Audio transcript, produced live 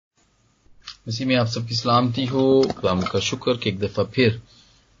مسیح میں آپ سب کی سلامتی ہو۔ خدا کا شکر کہ ایک دفعہ پھر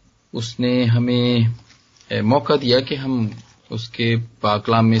اس نے ہمیں موقع دیا کہ ہم اس کے پاک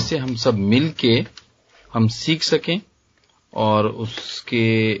کلام میں سے ہم سب مل کے ہم سیکھ سکیں اور اس کے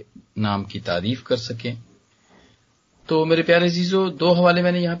نام کی تعریف کر سکیں۔ تو میرے پیارے عزیزو، دو حوالے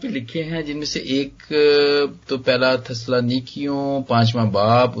میں نے یہاں پہ لکھے ہیں، جن میں سے ایک تو پہلا تھسلونیکیوں 5واں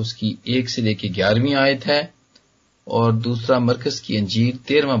باب اس کی 1 سے لے کے 11ویں آیت ہے، اور دوسرا مرکز کی انجیل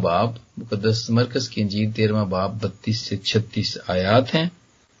 13واں باب، مقدس مرکز کی انجیل 13واں باب 32 سے 36 آیات ہیں۔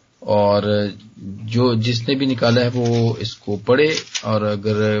 اور جس نے بھی نکالا ہے وہ اس کو پڑھے، اور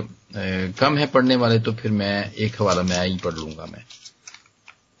اگر کم ہے پڑھنے والے تو پھر میں ایک حوالہ میں ہی پڑھ لوں گا میں۔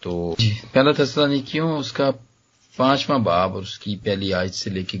 تو پہلا تھسلونیکیوں اس کا 5واں باب اور اس کی پہلی آیت سے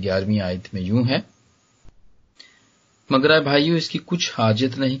لے کے 11ویں آیت میں یوں ہے: مگر اے بھائیو، اس کی کچھ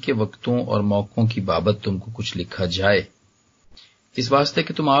حاجت نہیں کہ وقتوں اور موقعوں کی بابت تم کو کچھ لکھا جائے، اس واسطے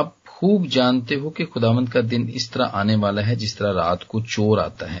کہ تم آپ خوب جانتے ہو کہ خداوند کا دن اس طرح آنے والا ہے جس طرح رات کو چور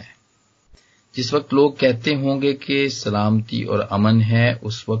آتا ہے۔ جس وقت لوگ کہتے ہوں گے کہ سلامتی اور امن ہے،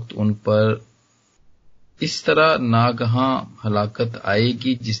 اس وقت ان پر اس طرح ناگہاں ہلاکت آئے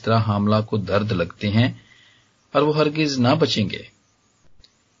گی جس طرح حاملہ کو درد لگتے ہیں، اور وہ ہرگز نہ بچیں گے۔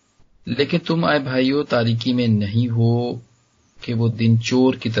 لیکن تم اے بھائیو تاریکی میں نہیں ہو کہ وہ دن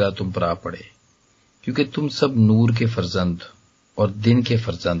چور کی طرح تم پر آ پڑے، کیونکہ تم سب نور کے فرزند اور دن کے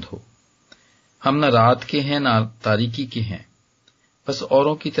فرزند ہو۔ ہم نہ رات کے ہیں نہ تاریکی کے ہیں، بس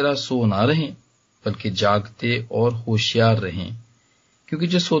اوروں کی طرح سو نہ رہیں بلکہ جاگتے اور ہوشیار رہیں، کیونکہ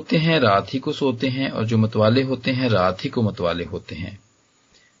جو سوتے ہیں رات ہی کو سوتے ہیں، اور جو متوالے ہوتے ہیں رات ہی کو متوالے ہوتے ہیں۔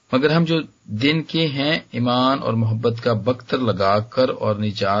 مگر ہم جو دن کے ہیں ایمان اور محبت کا بختر لگا کر اور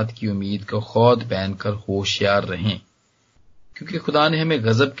نجات کی امید کا خود پہن کر ہوشیار رہیں، کیونکہ خدا نے ہمیں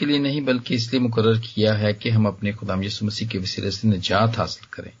غضب کے لیے نہیں بلکہ اس لیے مقرر کیا ہے کہ ہم اپنے خدا یسوع مسیح کے وسیلے سے نجات حاصل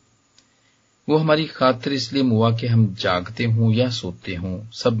کریں۔ وہ ہماری خاطر اس لیے ہوا کہ ہم جاگتے ہوں یا سوتے ہوں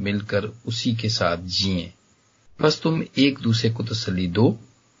سب مل کر اسی کے ساتھ جئیں۔ بس تم ایک دوسرے کو تسلی دو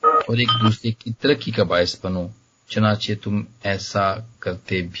اور ایک دوسرے کی ترقی کا باعث بنو، چنانچہ تم ایسا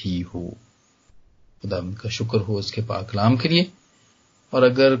کرتے بھی ہو۔ خدا کا شکر ہو اس کے پاک کلام کے لیے۔ اور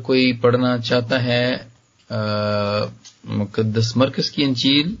اگر کوئی پڑھنا چاہتا ہے مقدس مرکز کی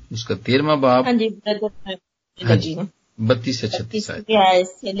انجیل اس کا 13واں باب، 32 سے 36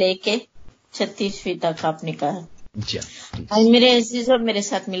 سے لے کے 36ویں تک آپ نے کہا۔ جی آج میرے عزیزوں، میرے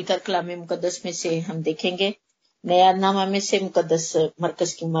ساتھ مل کر کلام مقدس میں سے ہم دیکھیں گے نیا نامہ میں سے مقدس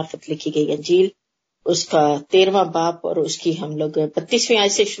مرکز کی معرفت لکھی گئی انجیل اس کا 13واں باب، اور اس کی ہم لوگ 32ویں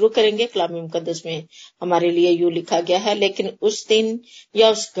آیت سے شروع کریں گے۔ کلام مقدس میں ہمارے لیے یوں لکھا گیا ہے: لیکن اس دن یا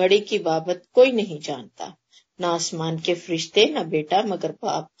اس گھڑی کی بابت کوئی نہیں جانتا، نہ آسمان کے فرشتے نہ بیٹا مگر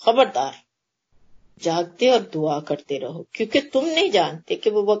باپ۔ خبردار جاگتے اور دعا کرتے رہو، کیونکہ تم نہیں جانتے کہ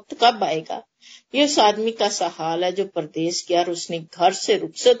وہ وقت کب آئے گا۔ یہ اس آدمی کا سا حال ہے جو پردیس گیا، اور اس نے گھر سے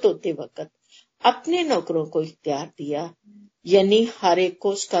رخصت ہوتے وقت اپنے نوکروں کو اختیار دیا، یعنی ہر ایک کو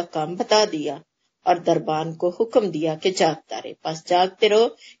اس کا کام بتا دیا، اور دربان کو حکم دیا کہ جاگتا رہے۔ پس جاگتے رہو،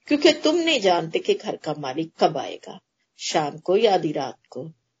 کیونکہ تم نہیں جانتے کہ گھر کا مالک کب آئے گا، شام کو یا آدھی رات کو،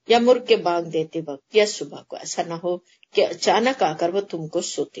 یا مرغ کے بانگ دیتے وقت، یا صبح کو۔ ایسا نہ ہو کہ اچانک آ کر وہ تم کو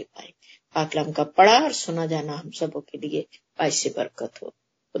سوتے پائے۔ پاکلام کا پڑھا اور سنا جانا ہم سبوں کے لیے باعث برکت ہو۔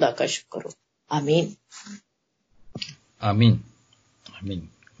 خدا کا شکر ہو۔ آمین آمین آمین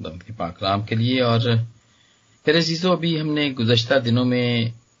خدا کے پاک کلام کے لیے۔ اور پھر عزیزو، ابھی ہم نے گزشتہ دنوں میں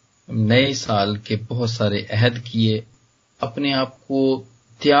نئے سال کے بہت سارے عہد کیے، اپنے آپ کو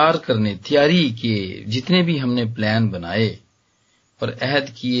تیاری کیے، جتنے بھی ہم نے پلان بنائے اور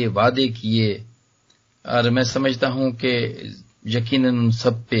عہد کیے، وعدے کیے، اور میں سمجھتا ہوں کہ یقیناً ان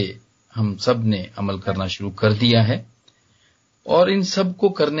سب پہ ہم سب نے عمل کرنا شروع کر دیا ہے، اور ان سب کو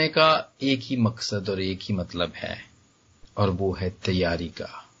کرنے کا ایک ہی مقصد اور ایک ہی مطلب ہے، اور وہ ہے تیاری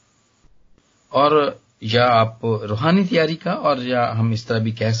کا، اور یا آپ روحانی تیاری کا، اور یا ہم اس طرح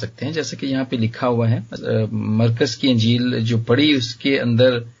بھی کہہ سکتے ہیں جیسے کہ یہاں پہ لکھا ہوا ہے مرکز کی انجیل جو پڑھی اس کے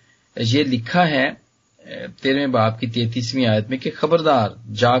اندر یہ لکھا ہے 13ویں باب کی 33ویں آیت میں کہ خبردار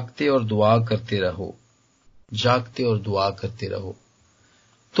جاگتے اور دعا کرتے رہو، جاگتے اور دعا کرتے رہو۔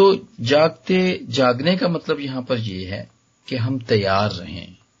 تو جاگنے کا مطلب یہاں پر یہ ہے کہ ہم تیار رہیں،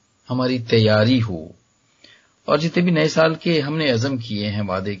 ہماری تیاری ہو، اور جتنے بھی نئے سال کے ہم نے عزم کیے ہیں،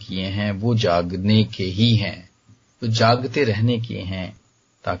 وعدے کیے ہیں، وہ جاگنے کے ہی ہیں، وہ جاگتے رہنے کے ہیں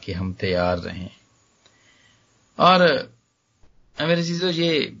تاکہ ہم تیار رہیں۔ اور میرے عزیزو،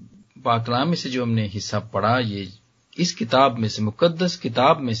 یہ پاک کلام میں سے جو ہم نے حصہ پڑھا، یہ اس کتاب میں سے، مقدس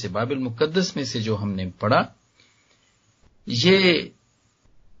کتاب میں سے، بائبل مقدس میں سے جو ہم نے پڑھا، یہ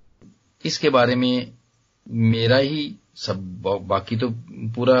اس کے بارے میں میرا ہی سب، باقی تو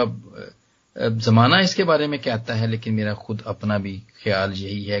پورا زمانہ اس کے بارے میں کہتا ہے، لیکن میرا خود اپنا بھی خیال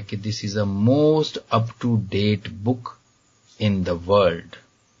یہی ہے کہ دس از a most up to date book in the world.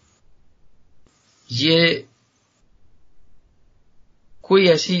 یہ کوئی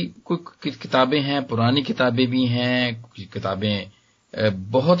ایسی کوئی کتابیں ہیں، پرانی کتابیں بھی ہیں، کچھ کتابیں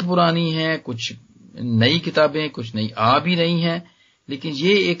بہت پرانی ہیں، کچھ نئی کتابیں، کچھ نئی آ بھی رہی ہیں، لیکن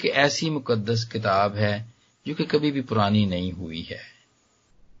یہ ایک ایسی مقدس کتاب ہے جو کہ کبھی بھی پرانی نہیں ہوئی ہے.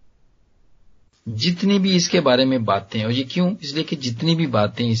 جتنی بھی اس کے بارے میں باتیں، اور یہ کیوں؟ اس لیے کہ جتنی بھی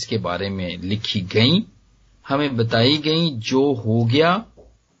باتیں اس کے بارے میں لکھی گئیں، ہمیں بتائی گئیں جو ہو گیا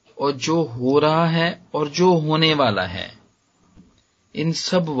اور جو ہو رہا ہے اور جو ہونے والا ہے. ان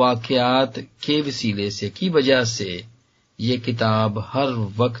سب واقعات کے وسیلے سے کی وجہ سے یہ کتاب ہر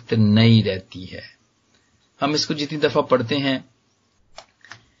وقت نئی رہتی ہے. ہم اس کو جتنی دفعہ پڑھتے ہیں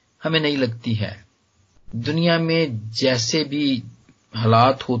ہمیں نئی لگتی ہے. دنیا میں جیسے بھی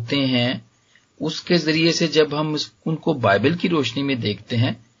حالات ہوتے ہیں اس کے ذریعے سے جب ہم ان کو بائبل کی روشنی میں دیکھتے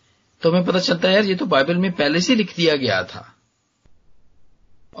ہیں تو ہمیں پتہ چلتا ہے یار یہ تو بائبل میں پہلے سے لکھ دیا گیا تھا.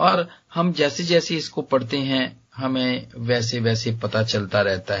 اور ہم جیسے جیسے اس کو پڑھتے ہیں ہمیں ویسے ویسے پتہ چلتا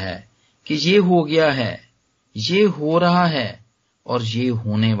رہتا ہے کہ یہ ہو گیا ہے، یہ ہو رہا ہے اور یہ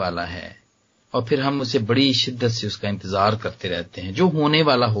ہونے والا ہے. اور پھر ہم اسے بڑی شدت سے اس کا انتظار کرتے رہتے ہیں. جو ہونے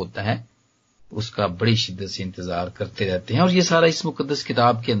والا ہوتا ہے اس کا بڑی شدت سے انتظار کرتے رہتے ہیں، اور یہ سارا اس مقدس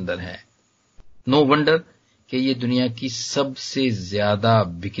کتاب کے اندر ہے. نو ونڈر کہ یہ دنیا کی سب سے زیادہ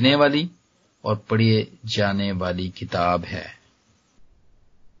بکنے والی اور پڑھی جانے والی کتاب ہے.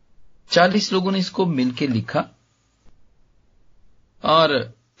 40 لوگوں نے اس کو مل کے لکھا، اور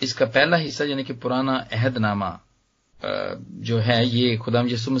اس کا پہلا حصہ یعنی کہ پرانا عہد نامہ جو ہے یہ خدا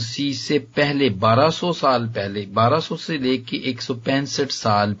یسوع مسیح سے پہلے 1200 سال پہلے، 1200 سے لے کے 165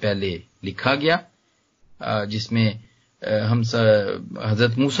 سال پہلے لکھا گیا، جس میں ہم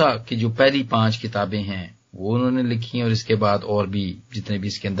حضرت موسیٰ کی جو پہلی 5 کتابیں ہیں وہ انہوں نے لکھی، اور اس کے بعد اور بھی جتنے بھی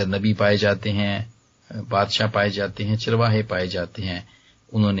اس کے اندر نبی پائے جاتے ہیں، بادشاہ پائے جاتے ہیں، چرواہے پائے جاتے ہیں،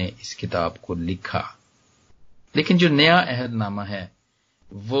 انہوں نے اس کتاب کو لکھا. لیکن جو نیا عہد نامہ ہے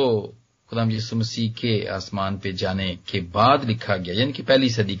وہ خدا یسوع مسیح کے آسمان پہ جانے کے بعد لکھا گیا، یعنی کہ پہلی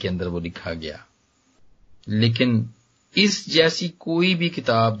صدی کے اندر وہ لکھا گیا. لیکن اس جیسی کوئی بھی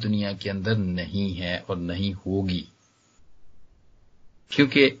کتاب دنیا کے اندر نہیں ہے اور نہیں ہوگی،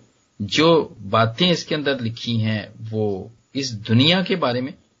 کیونکہ جو باتیں اس کے اندر لکھی ہیں وہ اس دنیا کے بارے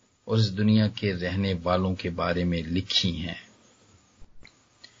میں اور اس دنیا کے رہنے والوں کے بارے میں لکھی ہیں.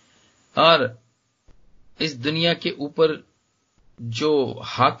 اور اس دنیا کے اوپر جو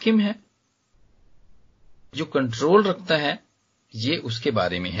حاکم ہے، جو کنٹرول رکھتا ہے، یہ اس کے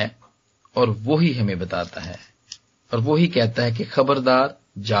بارے میں ہے، اور وہی ہمیں بتاتا ہے، اور وہی کہتا ہے کہ خبردار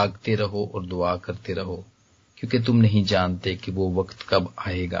جاگتے رہو اور دعا کرتے رہو، کیونکہ تم نہیں جانتے کہ وہ وقت کب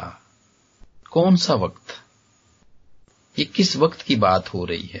آئے گا. کون سا وقت؟ یہ کس وقت کی بات ہو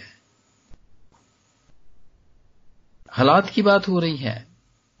رہی ہے؟ حالات کی بات ہو رہی ہے،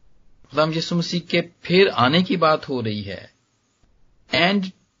 خدا یسوع مسیح کے پھر آنے کی بات ہو رہی ہے، اینڈ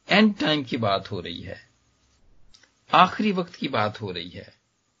ٹائم کی بات ہو رہی ہے، آخری وقت کی بات ہو رہی ہے.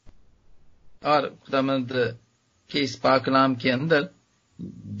 اور خداوند کے اس پاک کلام کے اندر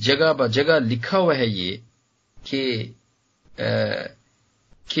جگہ بہ جگہ لکھا ہوا ہے یہ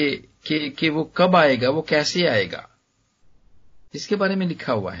کہ وہ کب آئے گا، وہ کیسے آئے گا، اس کے بارے میں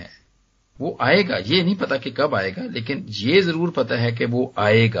لکھا ہوا ہے. وہ آئے گا، یہ نہیں پتا کہ کب آئے گا، لیکن یہ ضرور پتا ہے کہ وہ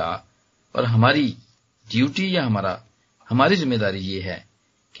آئے گا. اور ہماری ڈیوٹی یا ہماری ذمہ داری یہ ہے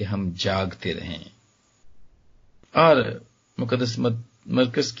کہ ہم جاگتے رہیں. اور مقدس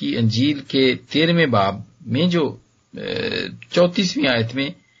مرکز کی انجیل کے 13ویں باب میں جو 34ویں آیت میں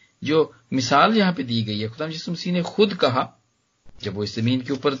جو مثال یہاں پہ دی گئی ہے، خدا یسوع مسیح نے خود کہا جب وہ اس زمین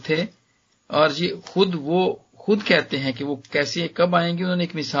کے اوپر تھے، اور یہ خود کہتے ہیں کہ وہ کیسے کب آئیں گے. انہوں نے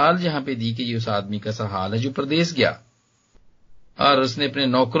ایک مثال یہاں پہ دی کہ یہ اس آدمی کا سا حال ہے جو پردیس گیا، اور اس نے اپنے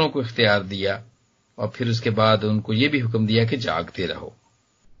نوکروں کو اختیار دیا، اور پھر اس کے بعد ان کو یہ بھی حکم دیا کہ جاگتے رہو،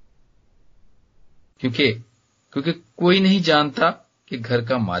 کیونکہ کوئی نہیں جانتا کہ گھر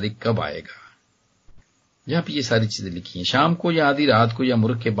کا مالک کب آئے گا. یہاں پہ یہ ساری چیزیں لکھی ہیں، شام کو یا آدھی رات کو یا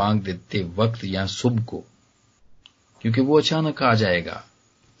مرغ کے بانگ دیتے وقت یا صبح کو، کیونکہ وہ اچانک آ جائے گا.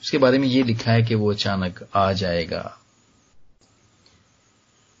 اس کے بارے میں یہ لکھا ہے کہ وہ اچانک آ جائے گا.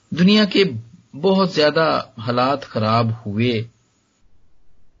 دنیا کے بہت زیادہ حالات خراب ہوئے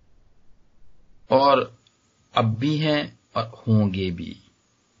اور اب بھی ہیں اور ہوں گے بھی.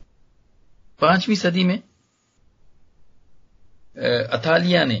 5ویں صدی میں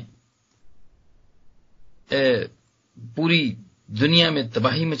اطالیہ نے پوری دنیا میں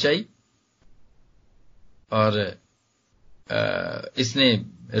تباہی مچائی، اور اس نے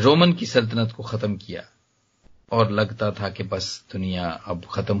رومن کی سلطنت کو ختم کیا اور لگتا تھا کہ بس دنیا اب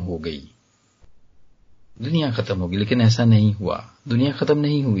ختم ہو گئی، دنیا ختم ہوگی، لیکن ایسا نہیں ہوا، دنیا ختم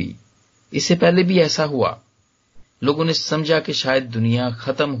نہیں ہوئی۔ اس سے پہلے بھی ایسا ہوا، لوگوں نے سمجھا کہ شاید دنیا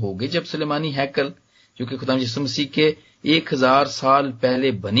ختم ہو گئی جب سلیمانی ہیکل جو کہ خدا یسوع مسیح کے 1000 سال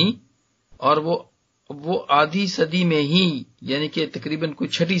پہلے بنی، اور وہ آدھی صدی میں ہی، یعنی کہ تقریباً کوئی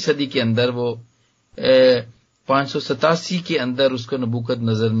 6 صدی کے اندر، وہ 587 کے اندر اس کو نبوکد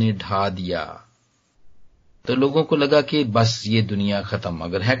نظر نے ڈھا دیا۔ تو لوگوں کو لگا کہ بس یہ دنیا ختم،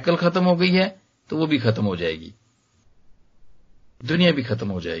 اگر ہیکل ختم ہو گئی ہے تو وہ بھی ختم ہو جائے گی، دنیا بھی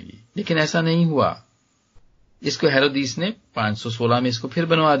ختم ہو جائے گی، لیکن ایسا نہیں ہوا۔ اس کو ہیرودیس نے 516 میں اس کو پھر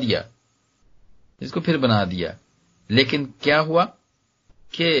بنا دیا، لیکن کیا ہوا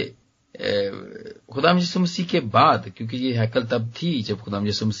کہ خدا یسوع مسیح کے بعد، کیونکہ یہ ہیکل تب تھی جب خدا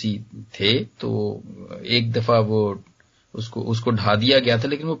یسوع مسیح تھے، تو ایک دفعہ وہ اس کو ڈھا دیا گیا تھا،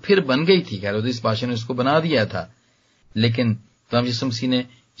 لیکن وہ پھر بن گئی تھی، ہیرودیس بادشاہ نے اس کو بنا دیا تھا، لیکن خدا یسوع مسیح نے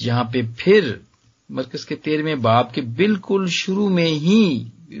یہاں پہ پھر مرکز کے 13ویں باب کے بالکل شروع میں ہی،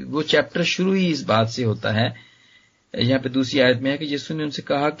 وہ چیپٹر شروع ہی اس بات سے ہوتا ہے، یہاں پہ دوسری آیت میں ہے کہ یسوع نے ان سے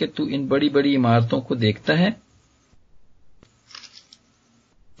کہا کہ تو ان بڑی بڑی عمارتوں کو دیکھتا ہے،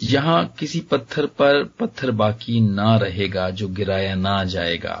 یہاں کسی پتھر پر پتھر باقی نہ رہے گا جو گرایا نہ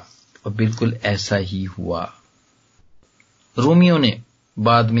جائے گا، اور بالکل ایسا ہی ہوا۔ رومیوں نے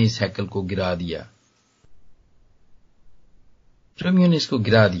بعد میں اس ہیکل کو گرا دیا، رومیوں نے اس کو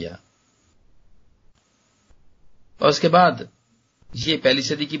گرا دیا، اور اس کے بعد یہ 1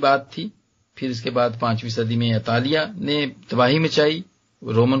 صدی کی بات تھی۔ پھر اس کے بعد 5ویں صدی میں اطالیہ نے تباہی مچائی،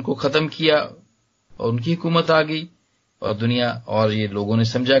 رومن کو ختم کیا، اور ان کی حکومت آ گئی، اور دنیا، اور یہ لوگوں نے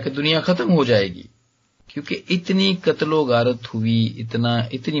سمجھا کہ دنیا ختم ہو جائے گی، کیونکہ اتنی قتل و غارت ہوئی،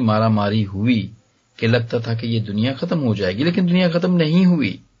 اتنی مارا ماری ہوئی کہ لگتا تھا کہ یہ دنیا ختم ہو جائے گی، لیکن دنیا ختم نہیں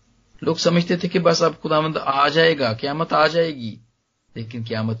ہوئی۔ لوگ سمجھتے تھے کہ بس اب خداوند آ جائے گا، قیامت آ جائے گی، لیکن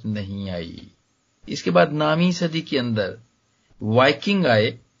قیامت نہیں آئی۔ اس کے بعد 9ویں صدی کے اندر وائکنگ آئے،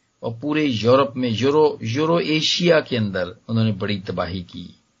 اور پورے یورپ میں، یورو ایشیا کے اندر انہوں نے بڑی تباہی کی،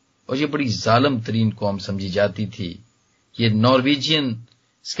 اور یہ بڑی ظالم ترین قوم سمجھی جاتی تھی۔ یہ نارویجین،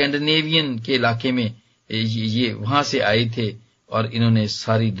 اسکینڈینیوین کے علاقے میں یہ وہاں سے آئے تھے، اور انہوں نے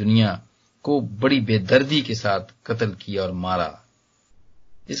ساری دنیا کو بڑی بے دردی کے ساتھ قتل کیا اور مارا۔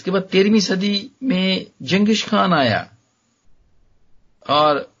 اس کے بعد 13ویں صدی میں جنگش خان آیا،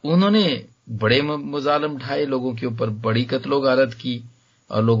 اور انہوں نے بڑے مظالم ڈھائے لوگوں کے اوپر، بڑی قتل و غارت کی،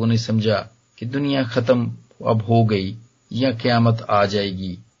 اور لوگوں نے سمجھا کہ دنیا ختم اب ہو گئی، یا قیامت آ جائے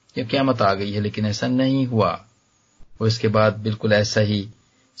گی، یا قیامت آ گئی ہے، لیکن ایسا نہیں ہوا۔ اور اس کے بعد بالکل ایسا ہی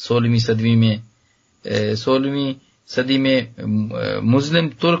 16ویں صدی میں مسلم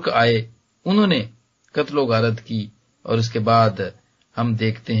ترک آئے، انہوں نے قتل و غارت کی، اور اس کے بعد ہم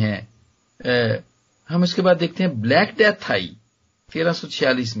دیکھتے ہیں بلیک ڈیتھ آئی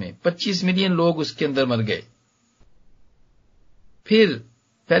 1346 میں، 25 ملین لوگ اس کے اندر مر گئے۔ پھر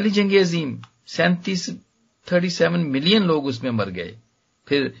پہلی جنگ عظیم 37 ملین لوگ اس میں مر گئے۔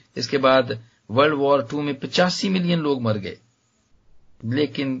 پھر اس کے بعد ورلڈ وار 2 میں 85 ملین لوگ مر گئے،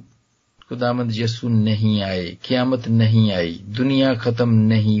 لیکن خداوند یسوع نہیں آئے، قیامت نہیں آئی، دنیا ختم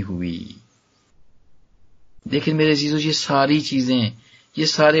نہیں ہوئی۔ لیکن میرے عزیزو، یہ ساری چیزیں، یہ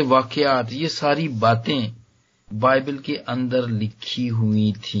سارے واقعات، یہ ساری باتیں بائبل کے اندر لکھی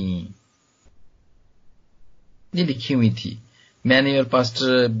ہوئی تھیں، یہ لکھی ہوئی تھی۔ میں نے اور پاسٹر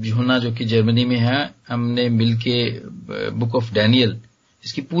یوحنا جو کہ جرمنی میں ہے، ہم نے مل کے بک آف ڈینیل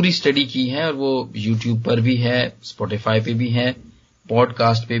اس کی پوری سٹڈی کی ہے، اور وہ یوٹیوب پر بھی ہے، اسپوٹیفائی پہ بھی ہے، پوڈ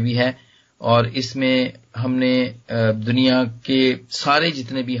کاسٹ پہ بھی ہے، اور اس میں ہم نے دنیا کے سارے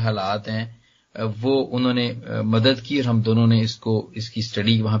جتنے بھی حالات ہیں وہ انہوں نے مدد کی، اور ہم دونوں نے اس کی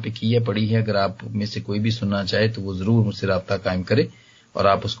سٹڈی وہاں پہ کی ہے، پڑھی ہے۔ اگر آپ میں سے کوئی بھی سننا چاہے تو وہ ضرور مجھ سے رابطہ قائم کرے، اور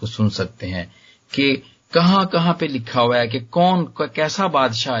آپ اس کو سن سکتے ہیں کہ کہاں کہاں پہ لکھا ہوا ہے کہ کون کیسا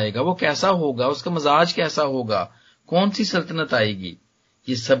بادشاہ آئے گا، وہ کیسا ہوگا، اس کا مزاج کیسا ہوگا، کون سی سلطنت آئے گی،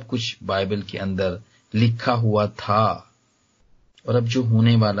 یہ سب کچھ بائبل کے اندر لکھا ہوا تھا۔ اور اب جو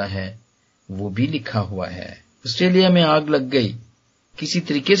ہونے والا ہے وہ بھی لکھا ہوا ہے۔ آسٹریلیا میں آگ لگ گئی، کسی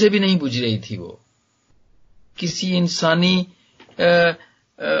طریقے سے بھی نہیں بجھ رہی تھی، وہ کسی انسانی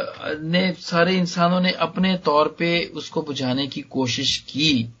سارے انسانوں نے اپنے طور پہ اس کو بجھانے کی کوشش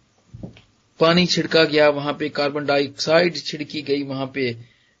کی، پانی چھڑکا گیا وہاں پہ، کاربن ڈائی آکسائڈ چھڑکی گئی وہاں پہ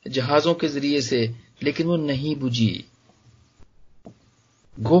جہازوں کے ذریعے سے، لیکن وہ نہیں بجھی۔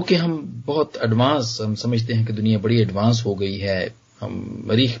 گو کہ ہم بہت ایڈوانس، ہم سمجھتے ہیں کہ دنیا بڑی ایڈوانس ہو گئی ہے، ہم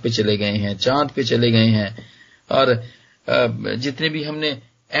مریخ پہ چلے گئے ہیں، چاند پہ چلے گئے ہیں، اور جتنے بھی ہم نے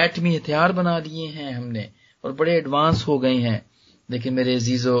ایٹمی ہتھیار بنا لیے ہیں ہم نے، اور بڑے ایڈوانس ہو گئے ہیں، लेकिन मेरे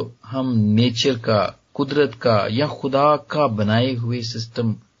अजीजों, हम नेचर का, कुदरत का या खुदा का बनाए हुए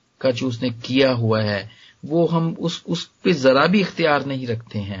सिस्टम का जो उसने किया हुआ है, वो हम उस पे जरा भी इख्तियार नहीं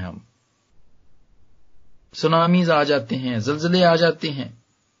रखते हैं। हम सुनामीज आ जाते हैं, जलजले आ जाते हैं,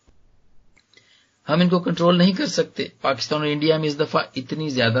 हम इनको कंट्रोल नहीं कर सकते। पाकिस्तान और इंडिया में इस दफा इतनी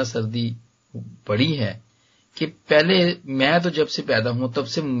ज्यादा सर्दी पड़ी है कि पहले मैं तो जब से पैदा हूं तब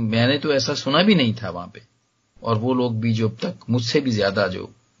से मैंने तो ऐसा सुना भी नहीं था वहां पे। और वो लोग भी जो अब तक मुझसे भी ज्यादा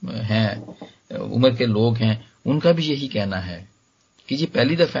जो हैं उम्र के लोग हैं, उनका भी यही कहना है कि ये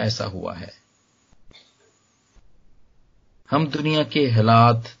पहली दफा ऐसा हुआ है। हम दुनिया के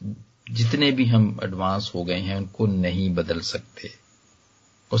हालात जितने भी हम एडवांस हो गए हैं उनको नहीं बदल सकते,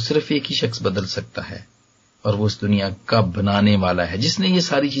 और सिर्फ एक ही शख्स बदल सकता है, और वो इस दुनिया का बनाने वाला है, जिसने ये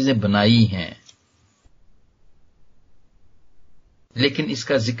सारी चीजें बनाई हैं। लेकिन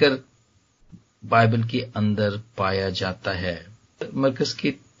इसका जिक्र बाइबल के अंदर पाया जाता है। मरकज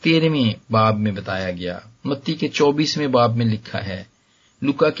के 13वें बाब में बताया गया, मत्ती के 24वें बाब में लिखा है,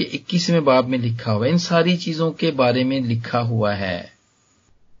 लुका के 21वें बाब में लिखा हुआ है। इन सारी चीजों के बारे में लिखा हुआ है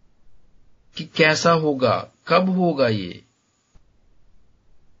कि कैसा होगा, कब होगा ये।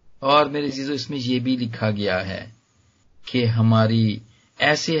 और मेरे अजीजों, इसमें यह भी लिखा गया है कि हमारी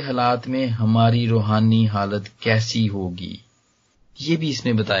ऐसे हालात में हमारी रूहानी हालत कैसी होगी, ये भी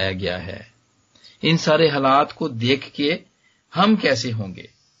इसमें बताया गया है। इन सारे हालात को देख के हम कैसे होंगे,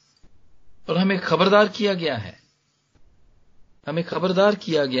 और हमें खबरदार किया गया है, हमें खबरदार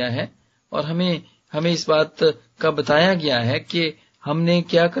किया गया है, और हमें इस बात का बताया गया है कि हमने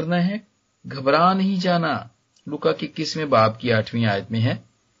क्या करना है, घबरा नहीं जाना। लुका के 21वें बाब की 8वीं आयत में है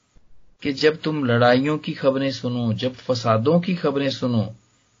कि जब तुम लड़ाइयों की खबरें सुनो, जब फसादों की खबरें सुनो,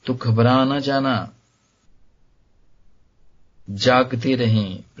 तो घबरा ना जाना, जागते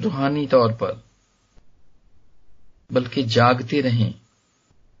रहें, रूहानी तौर पर, बल्कि जागते रहें।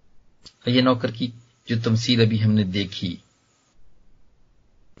 ये नौकर की जो तमसील अभी हमने देखी,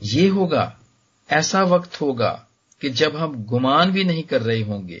 ये होगा, ऐसा वक्त होगा कि जब हम गुमान भी नहीं कर रहे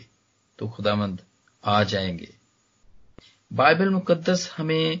होंगे तो खुदावंद आ जाएंगे। बाइबल मुकद्दस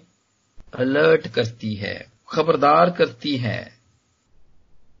हमें अलर्ट करती है, खबरदार करती है।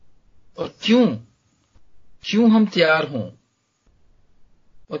 और क्यों हम तैयार हों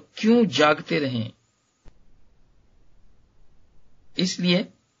और क्यों जागते रहें?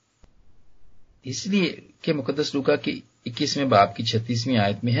 इसलिए कि मुकद्दस लूका की 21वें बाब की 36वीं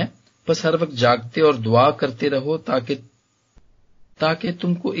आयत में है, बस हर वक्त जागते और दुआ करते रहो ताकि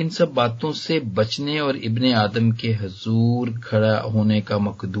तुमको इन सब बातों से बचने और इब्ने आदम के हजूर खड़ा होने का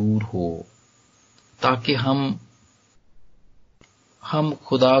मकदूर हो, ताकि हम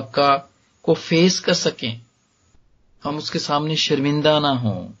खुदा को फेस कर सकें, हम उसके सामने शर्मिंदा ना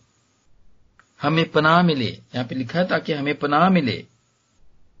हों, हमें पनाह मिले। यहां पे लिखा है ताकि हमें पनाह मिले।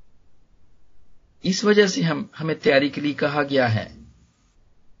 इस वजह से हमें तैयारी के लिए कहा गया है।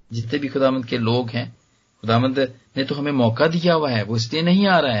 जितने भी खुदावंद के लोग हैं, खुदावंद ने तो हमें मौका दिया हुआ है। वो इसलिए नहीं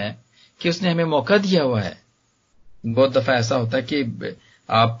आ रहा है कि उसने हमें मौका दिया हुआ है। बहुत दफा ऐसा होता है कि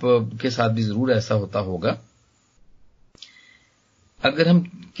आपके साथ भी जरूर ऐसा होता होगा, अगर हम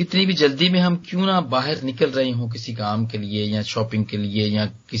कितनी भी जल्दी में हम क्यों ना बाहर निकल रहे हों किसी काम के लिए या शॉपिंग के लिए या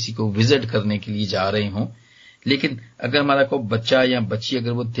किसी को विजिट करने के लिए जा रहे हों, लेकिन अगर हमारा कोई बच्चा या बच्ची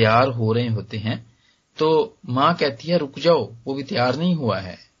अगर वो तैयार हो रहे होते हैं तो मां कहती है रुक जाओ, वो भी तैयार नहीं हुआ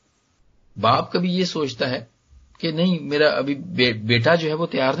है। बाप कभी ये सोचता है कि नहीं, मेरा अभी बेटा जो है वो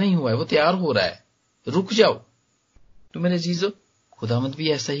तैयार नहीं हुआ है, वो तैयार हो रहा है, रुक जाओ। तो मेरे अजीजों, खुदावंद भी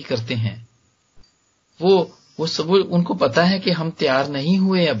ऐसा ही करते हैं। वो सब उनको पता है कि हम तैयार नहीं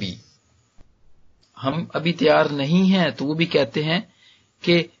हुए, हम अभी तैयार नहीं हैं, तो वो भी कहते हैं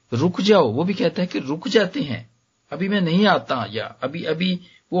कि रुक जाओ। वो भी कहता है कि रुक जाते हैं, अभी मैं नहीं आता, या अभी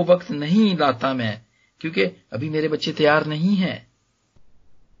वो वक्त नहीं लाता मैं, क्योंकि अभी मेरे बच्चे तैयार नहीं हैं।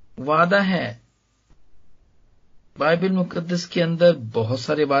 वादा है। बाइबल मुकद्दस के अंदर बहुत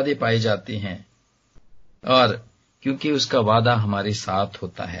सारे वादे पाए जाते हैं, और क्योंकि उसका वादा हमारे साथ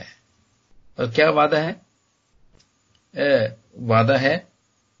होता है। और क्या वादा है? वादा है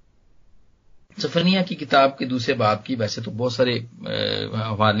सफनिया की किताब के 2 बाब की। वैसे तो बहुत सारे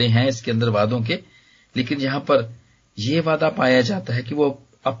हवाले हैं इसके अंदर वादों के, लेकिन यहां पर यह वादा पाया जाता है कि वो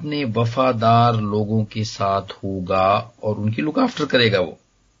अपने वफादार लोगों के साथ होगा और उनकी लुक आफ्टर करेगा, वो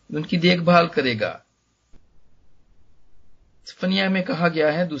उनकी देखभाल करेगा। सफनिया में कहा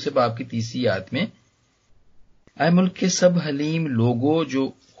गया है 2 बाब की 30वीं आयत में, ऐ मुल्क के सब हलीम लोगों जो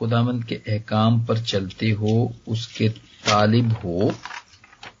खुदावंद के अहकाम पर चलते हो, उसके तालिब हो,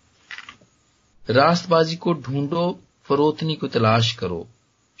 रास्तबाजी को ढूंढो, फरोतनी को तलाश करो,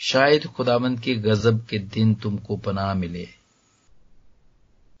 शायद खुदावंद के गजब के दिन तुमको पनाह मिले।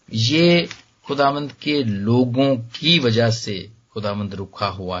 یہ خداوند کے لوگوں کی وجہ سے خداوند رکھا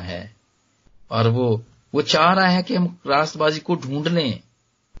ہوا ہے، اور وہ چاہ رہا ہے کہ ہم راست بازی کو ڈھونڈ لیں،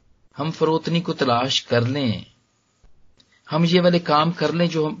 ہم فروتنی کو تلاش کر لیں، ہم یہ والے کام کر لیں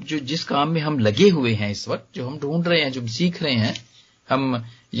جو جس کام میں ہم لگے ہوئے ہیں اس وقت، جو ہم ڈھونڈ رہے ہیں، جو ہم سیکھ رہے ہیں۔ ہم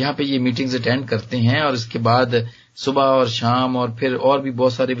یہاں پہ یہ میٹنگز اٹینڈ کرتے ہیں، اور اس کے بعد صبح اور شام اور پھر اور بھی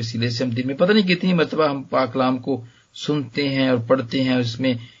بہت سارے وسیلے سے ہم دن میں پتہ نہیں کتنی مرتبہ ہم پاک کلام کو سنتے ہیں اور پڑھتے ہیں اور اس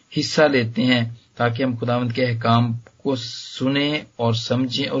میں حصہ لیتے ہیں، تاکہ ہم خداوند کے احکام کو سنیں اور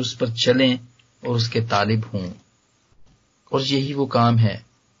سمجھیں اور اس پر چلیں اور اس کے طالب ہوں۔ اور یہی وہ کام ہے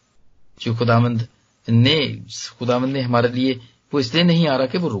جو خداوند نے ہمارے لیے، وہ اس لیے نہیں آ رہا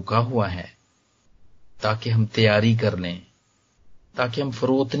کہ وہ رکا ہوا ہے، تاکہ ہم تیاری کر لیں، تاکہ ہم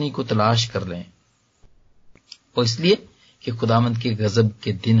فروتنی کو تلاش کر لیں، اور اس لیے کہ خداوند کے غضب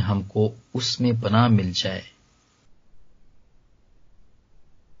کے دن ہم کو اس میں پناہ مل جائے۔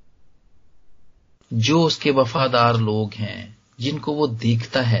 جو اس کے وفادار لوگ ہیں، جن کو وہ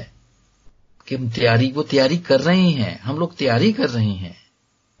دیکھتا ہے کہ وہ تیاری کر رہے ہیں، ہم لوگ تیاری کر رہے ہیں،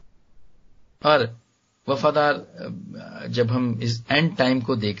 اور وفادار جب ہم اس اینڈ ٹائم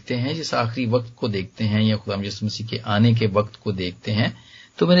کو دیکھتے ہیں، جس آخری وقت کو دیکھتے ہیں، یا خدا یسوع مسیح کے آنے کے وقت کو دیکھتے ہیں،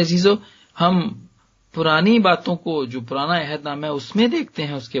 تو میرے عزیزو، ہم پرانی باتوں کو، جو پرانا عہد نامہ ہے، اس میں دیکھتے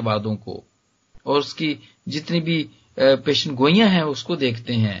ہیں اس کے وعدوں کو، اور اس کی جتنی بھی پیشن گوئیاں ہیں اس کو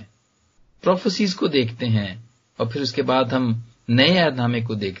دیکھتے ہیں، پروفیسیز کو دیکھتے ہیں، اور پھر اس کے بعد ہم نئے عہد نامے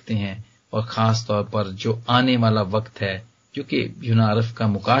کو دیکھتے ہیں، اور خاص طور پر جو آنے والا وقت ہے، جو کہ یونارف کا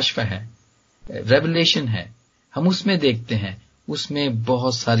مکاشفہ ہے، ریولیشن ہے، ہم اس میں دیکھتے ہیں، اس میں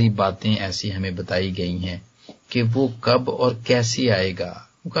بہت ساری باتیں ایسی ہمیں بتائی گئی ہیں کہ وہ کب اور کیسے آئے گا۔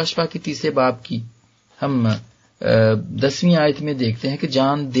 مکاشفہ کی 3 باب کی ہم 10ویں آیت میں دیکھتے ہیں کہ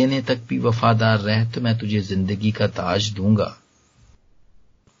جان دینے تک بھی وفادار رہ تو میں تجھے زندگی کا تاج دوں گا۔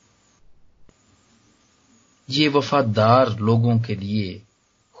 یہ وفادار لوگوں کے لیے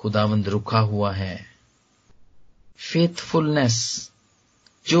خداوند رکھا ہوا ہے۔ فیتھفلنس،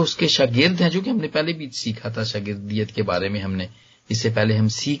 جو اس کے شاگرد ہیں، جو کہ ہم نے پہلے بھی سیکھا تھا، شاگردیت کے بارے میں ہم نے اس سے پہلے ہم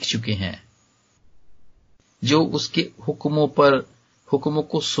سیکھ چکے ہیں، جو اس کے حکموں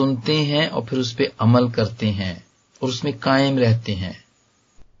کو سنتے ہیں اور پھر اس پہ عمل کرتے ہیں اور اس میں قائم رہتے ہیں۔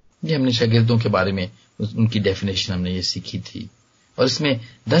 یہ ہم نے شاگردوں کے بارے میں ان کی ڈیفینیشن ہم نے یہ سیکھی تھی، اور اس میں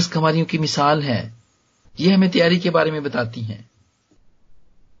 10 کماریوں کی مثال ہے، یہ ہمیں تیاری کے بارے میں بتاتی ہیں۔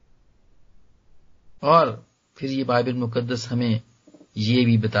 اور پھر یہ بائبل مقدس ہمیں یہ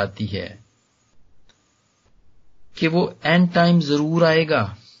بھی بتاتی ہے کہ وہ اینڈ ٹائم ضرور آئے گا،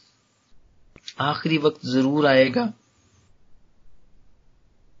 آخری وقت ضرور آئے گا،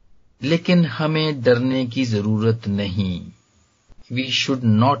 لیکن ہمیں ڈرنے کی ضرورت نہیں۔ We should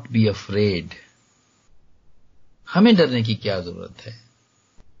not be afraid. ہمیں ڈرنے کی کیا ضرورت ہے؟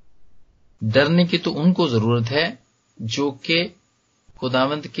 ڈرنے کی تو ان کو ضرورت ہے جو کہ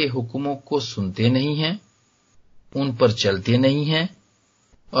خداوند کے حکموں کو سنتے نہیں ہیں، ان پر چلتے نہیں ہیں،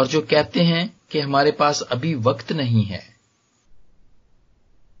 اور جو کہتے ہیں کہ ہمارے پاس ابھی وقت نہیں ہے،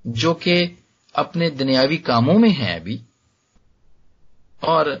 جو کہ اپنے دنیاوی کاموں میں ہیں ابھی،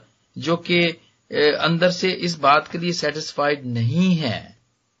 اور جو کہ اندر سے اس بات کے لیے سیٹسفائیڈ نہیں ہے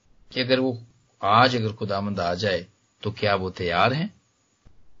کہ اگر خداوند آ جائے تو کیا وہ تیار ہیں؟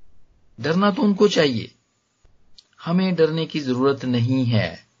 ڈرنا تو ان کو چاہیے، ہمیں ڈرنے کی ضرورت نہیں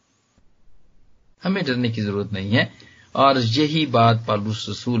ہے، ہمیں ڈرنے کی ضرورت نہیں ہے۔ اور یہی بات پالوس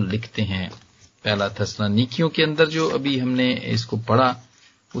رسول لکھتے ہیں پہلا تسالونیکیوں کے اندر، جو ابھی ہم نے اس کو پڑھا،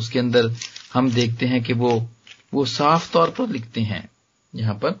 اس کے اندر ہم دیکھتے ہیں کہ وہ صاف طور پر لکھتے ہیں۔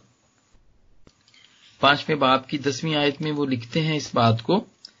 یہاں پر 5ویں باب کی 10ویں آیت میں وہ لکھتے ہیں اس بات کو،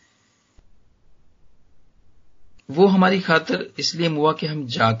 وہ ہماری خاطر اس لیے ہوا کہ ہم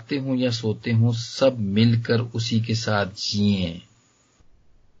جاگتے ہوں یا سوتے ہوں سب مل کر اسی کے ساتھ جئیں،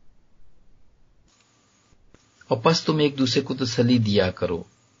 اور پس تم ایک دوسرے کو تسلی دیا کرو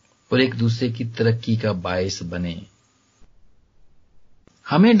اور ایک دوسرے کی ترقی کا باعث بنے۔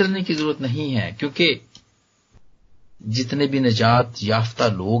 ہمیں ڈرنے کی ضرورت نہیں ہے، کیونکہ جتنے بھی نجات یافتہ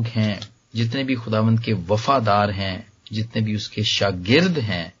لوگ ہیں، جتنے بھی خداوند کے وفادار ہیں، جتنے بھی اس کے شاگرد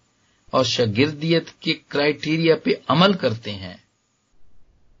ہیں اور شاگردیت کے کرائیٹیریا پہ عمل کرتے ہیں،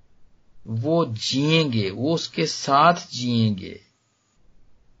 وہ جیئیں گے، وہ اس کے ساتھ جیئیں گے۔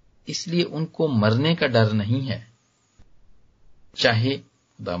 اس لیے ان کو مرنے کا ڈر نہیں ہے، چاہے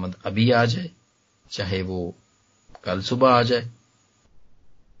خداوند ابھی آ جائے، چاہے وہ کل صبح آ جائے،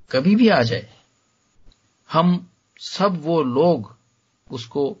 کبھی بھی آ جائے۔ ہم سب وہ لوگ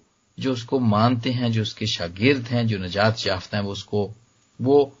جو اس کو مانتے ہیں، جو اس کے شاگرد ہیں، جو نجات یافتہ ہیں،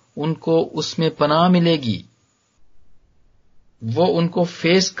 ان کو اس میں پناہ ملے گی، وہ ان کو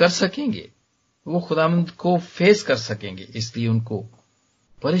فیس کر سکیں گے، وہ خداوند کو فیس کر سکیں گے، اس لیے ان کو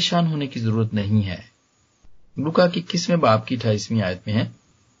پریشان ہونے کی ضرورت نہیں ہے۔ لوکا کی 21 باب کی 28 آیت میں ہے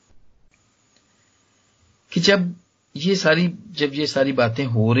کہ جب یہ ساری باتیں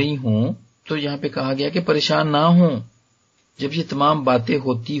ہو رہی ہوں تو یہاں پہ کہا گیا کہ پریشان نہ ہوں، جب یہ تمام باتیں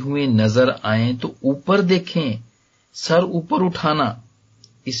ہوتی ہوئے نظر آئیں تو اوپر دیکھیں، سر اوپر اٹھانا،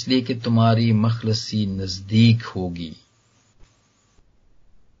 اس لیے کہ تمہاری مخلصی نزدیک ہوگی۔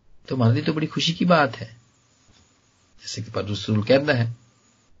 تمہارے لیے تو بڑی خوشی کی بات ہے، جیسے کہ پولس رسول کہتا ہے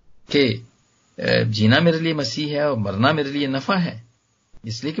کہ جینا میرے لیے مسیح ہے اور مرنا میرے لیے نفع ہے،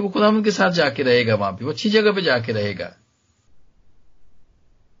 اس لیے کہ وہ خداوند کے ساتھ جا کے رہے گا، وہاں پہ وہ اچھی جگہ پہ جا کے رہے گا۔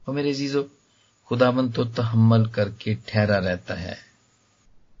 اور میرے عزیزو، خداوند تو تحمل کر کے ٹھہرا رہتا ہے،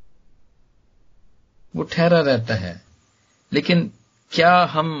 وہ ٹھہرا رہتا ہے، لیکن کیا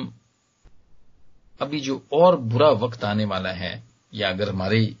ہم ابھی جو اور برا وقت آنے والا ہے، یا اگر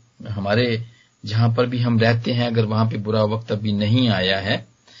ہمارے جہاں پر بھی ہم رہتے ہیں اگر وہاں پہ برا وقت ابھی نہیں آیا ہے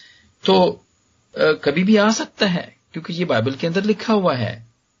تو کبھی بھی آ سکتا ہے، کیونکہ یہ بائبل کے اندر لکھا ہوا ہے،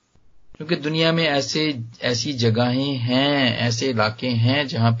 کیونکہ دنیا میں ایسی جگہیں ہیں، ایسے علاقے ہیں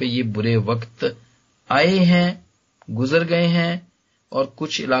جہاں پہ یہ برے وقت آئے ہیں، گزر گئے ہیں، اور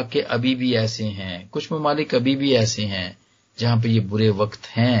کچھ علاقے ابھی بھی ایسے ہیں، کچھ ممالک ابھی بھی ایسے ہیں جہاں پہ یہ برے وقت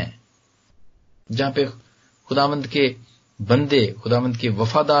ہیں، جہاں پہ خداوند کے بندے، خداوند کے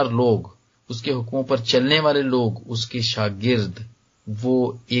وفادار لوگ، اس کے حکموں پر چلنے والے لوگ، اس کے شاگرد، وہ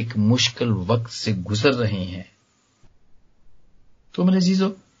ایک مشکل وقت سے گزر رہے ہیں۔ تو میرے عزیزو،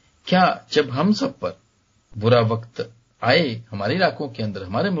 کیا جب ہم سب پر برا وقت آئے، ہمارے علاقوں کے اندر،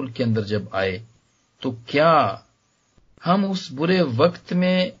 ہمارے ملک کے اندر جب آئے، تو کیا ہم اس برے وقت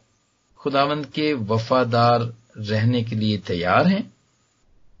میں خداوند کے وفادار رہنے کے لیے تیار ہیں؟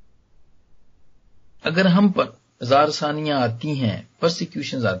 اگر ہم پر زارثانیاں آتی ہیں،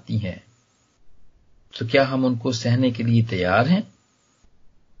 پرسیکیوشنز آتی ہیں، تو کیا ہم ان کو سہنے کے لیے تیار ہیں؟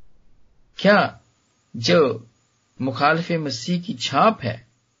 کیا جو مخالف مسیح کی چھاپ ہے،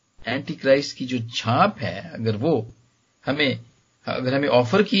 اینٹی کرائسٹ کی جو چھاپ ہے، اگر ہمیں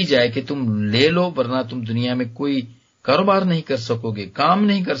آفر کی جائے کہ تم لے لو ورنہ تم دنیا میں کوئی کاروبار نہیں کر سکو گے، کام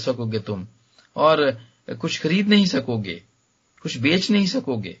نہیں کر سکو گے تم، اور کچھ خرید نہیں سکو گے، کچھ بیچ نہیں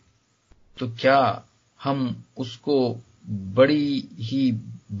سکو گے، تو کیا ہم اس کو بڑی ہی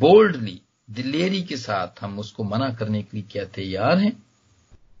بولڈلی، دلیری کے ساتھ ہم اس کو منع کرنے کے لیے کیا تیار ہیں؟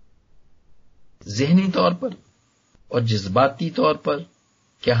 ذہنی طور پر اور جذباتی طور پر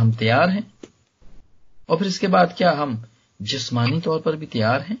کیا ہم تیار ہیں؟ اور پھر اس کے بعد کیا ہم جسمانی طور پر بھی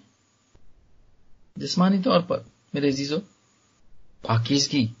تیار ہیں؟ جسمانی طور پر میرے عزیزو،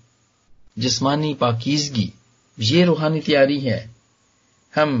 پاکیزگی، جسمانی پاکیزگی، یہ روحانی تیاری ہے۔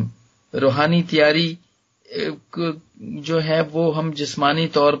 ہم روحانی تیاری جو ہے وہ ہم جسمانی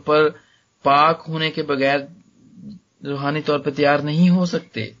طور پر پاک ہونے کے بغیر روحانی طور پر تیار نہیں ہو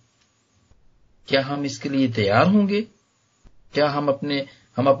سکتے۔ کیا ہم اس کے لیے تیار ہوں گے؟ کیا ہم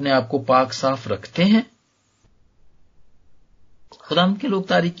اپنے آپ کو پاک صاف رکھتے ہیں؟ خدا کے لوگ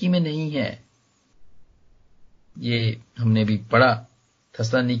تاریکی میں نہیں ہیں، یہ ہم نے بھی پڑھا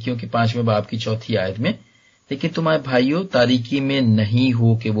تھسالونیکیوں کے 5 باب کی 4 آیت میں، لیکن تمہارے بھائیو تاریکی میں نہیں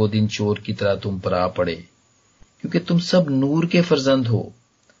ہو کہ وہ دن چور کی طرح تم پر آ پڑے، کیونکہ تم سب نور کے فرزند ہو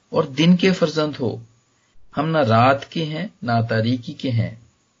اور دن کے فرزند ہو، ہم نہ رات کے ہیں نہ تاریکی کے ہیں۔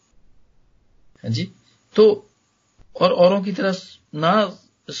 ہاں جی، تو اور اوروں کی طرح نہ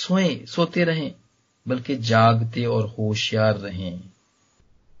سوتے رہیں بلکہ جاگتے اور ہوشیار رہیں،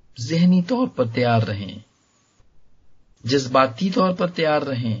 ذہنی طور پر تیار رہیں، جذباتی طور پر تیار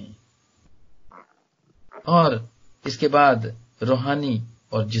رہیں، اور اس کے بعد روحانی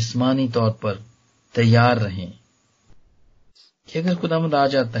اور جسمانی طور پر تیار رہیں کہ اگر خداوند آ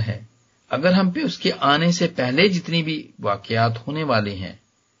جاتا ہے، اگر ہم پہ اس کے آنے سے پہلے جتنی بھی واقعات ہونے والے ہیں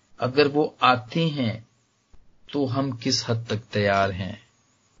اگر وہ آتے ہیں تو ہم کس حد تک تیار ہیں؟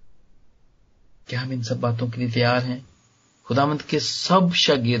 کیا ہم ان سب باتوں کے لیے تیار ہیں؟ خداوند کے سب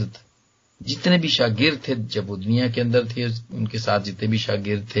شاگرد، جتنے بھی شاگرد تھے جب وہ دنیا کے اندر تھے، ان کے ساتھ جتنے بھی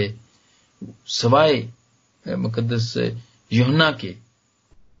شاگرد تھے سوائے مقدس یوحنا کے،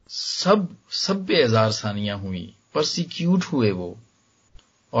 سب پہ ہزار ثانیاں ہوئی، پرسیکیوٹ ہوئے وہ،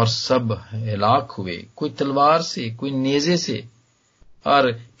 اور سب ہلاک ہوئے، کوئی تلوار سے، کوئی نیزے سے، اور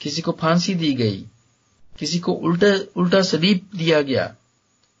کسی کو پھانسی دی گئی، کسی کو الٹا صلیب دیا گیا،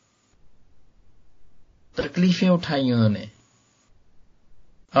 تکلیفیں اٹھائی انہوں نے۔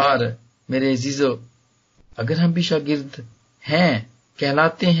 اور میرے عزیزو، اگر ہم بھی شاگرد ہیں،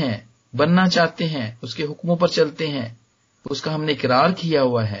 کہلاتے ہیں، بننا چاہتے ہیں، اس کے حکموں پر چلتے ہیں، اس کا ہم نے اقرار کیا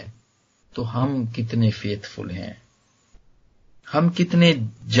ہوا ہے، تو ہم کتنے فیتھفل ہیں، ہم کتنے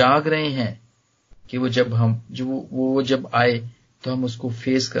جاگ رہے ہیں کہ وہ جب آئے تو ہم اس کو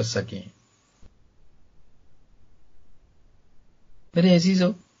فیس کر سکیں. میرے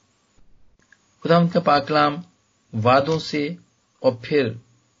عزیزو، خدا کا پاک کلام وعدوں سے اور پھر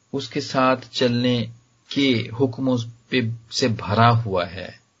اس کے ساتھ چلنے کے حکموں سے بھرا ہوا ہے،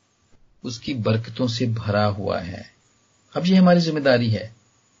 اس کی برکتوں سے بھرا ہوا ہے. اب یہ ہماری ذمہ داری ہے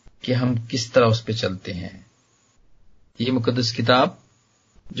کہ ہم کس طرح اس پہ چلتے ہیں. یہ مقدس کتاب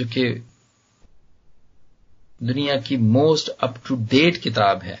جو کہ دنیا کی موسٹ اپ ٹو ڈیٹ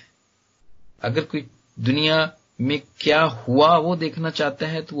کتاب ہے، اگر کوئی دنیا میں کیا ہوا وہ دیکھنا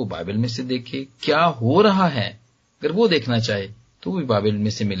چاہتا ہے تو وہ بائبل میں سے دیکھے. کیا ہو رہا ہے اگر وہ دیکھنا چاہے تو وہ بھی بائبل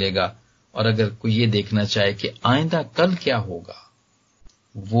میں سے ملے گا. اور اگر کوئی یہ دیکھنا چاہے کہ آئندہ کل کیا ہوگا،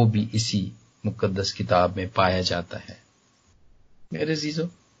 وہ بھی اسی مقدس کتاب میں پایا جاتا ہے. میرے عزیزو،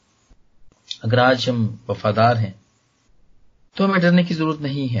 اگر آج ہم وفادار ہیں تو ہمیں ڈرنے کی ضرورت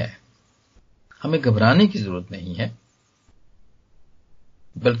نہیں ہے، ہمیں گھبرانے کی ضرورت نہیں ہے،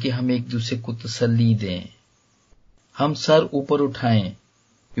 بلکہ ہم ایک دوسرے کو تسلی دیں. ہم سر اوپر اٹھائیں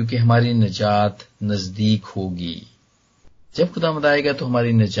کیونکہ ہماری نجات نزدیک ہوگی. جب خداوند آئے گا تو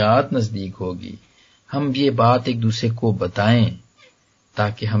ہماری نجات نزدیک ہوگی. ہم یہ بات ایک دوسرے کو بتائیں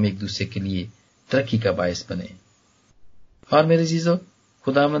تاکہ ہم ایک دوسرے کے لیے ترقی کا باعث بنیں. اور میرے عزیزو،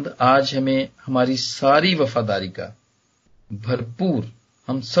 خداوند آج ہمیں ہماری ساری وفاداری کا بھرپور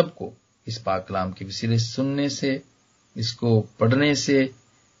ہم سب کو اس پاک کلام کے وسیلے سننے سے، اس کو پڑھنے سے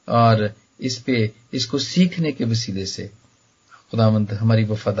اور اس کو سیکھنے کے وسیلے سے خداوند ہماری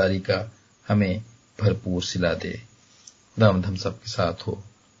وفاداری کا ہمیں بھرپور صلہ دے. خداوند ہم سب کے ساتھ ہو.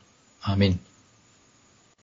 آمین.